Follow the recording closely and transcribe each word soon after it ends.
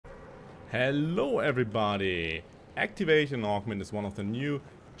Hello everybody! Activate an augment is one of the new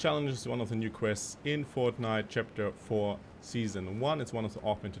challenges, one of the new quests in Fortnite Chapter 4 Season 1. It's one of the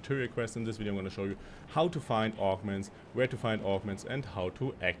augment tutorial quests. In this video I'm going to show you how to find augments, where to find augments and how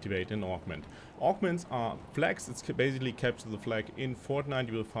to activate an augment. Augments are flags. It's basically capture the flag in Fortnite.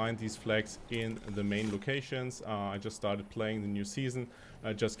 You will find these flags in the main locations. I just started playing the new season.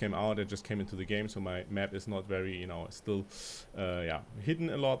 I just came out, I just came into the game, so my map is not very, still hidden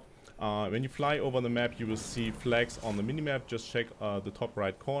a lot. When you fly over the map, you will see flags on the minimap. Just check the top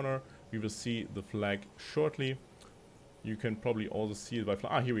right corner. We will see the flag shortly. You can probably also see it by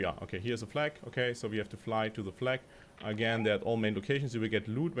fly. Here we are. Okay, here's a flag. Okay, so we have to fly to the flag. Again, they're at all main locations. You will get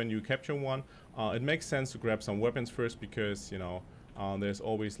loot when you capture one. It makes sense to grab some weapons first because, there's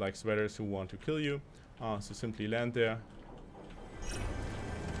always like sweaters who want to kill you. So simply land there.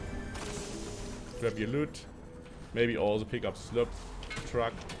 Grab your loot. Maybe also pick up slurp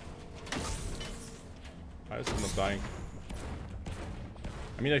truck. I was not dying.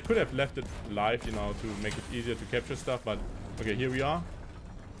 I mean, I could have left it live, to make it easier to capture stuff, but okay, here we are.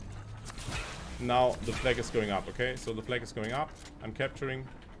 Now the flag is going up, okay? So the flag is going up. I'm capturing.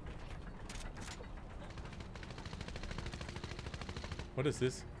 What is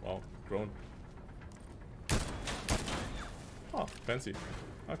this? Wow, drone. Oh, fancy.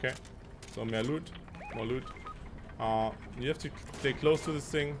 Okay. So more loot. More loot. You have to stay close to this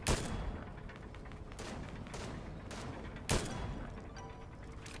thing.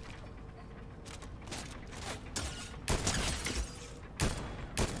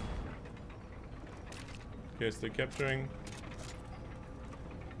 Okay, still capturing.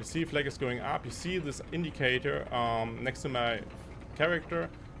 You see flag is going up. You see this indicator next to my character.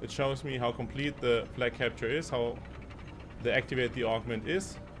 It shows me how complete the flag capture is, how the activate the augment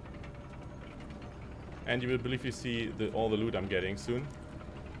is. And you will believe you see all the loot I'm getting soon.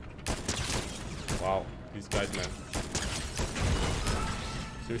 Wow, these guys, man.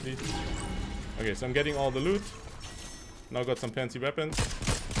 Seriously? Okay, so I'm getting all the loot. Now got some fancy weapons.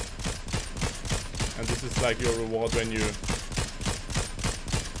 And this is like your reward when you...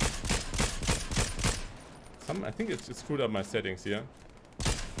 I think it screwed up my settings here.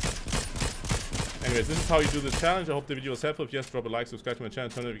 Anyways, this is how you do the challenge. I hope the video was helpful. If yes, drop a like, subscribe to my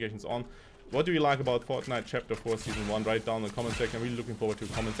channel, turn notifications on. What do you like about Fortnite Chapter 4 Season 1? Write down in the comment section. I'm really looking forward to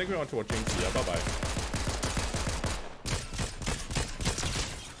your comments. Thank you very much for watching. See ya. Bye-bye.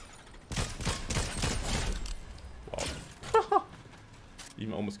 Wow.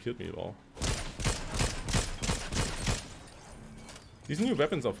 Even almost killed me at all. These new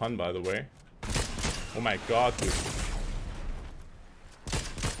weapons are fun, by the way. Oh my god, dude.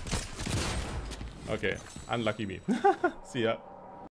 Okay, unlucky me. See ya.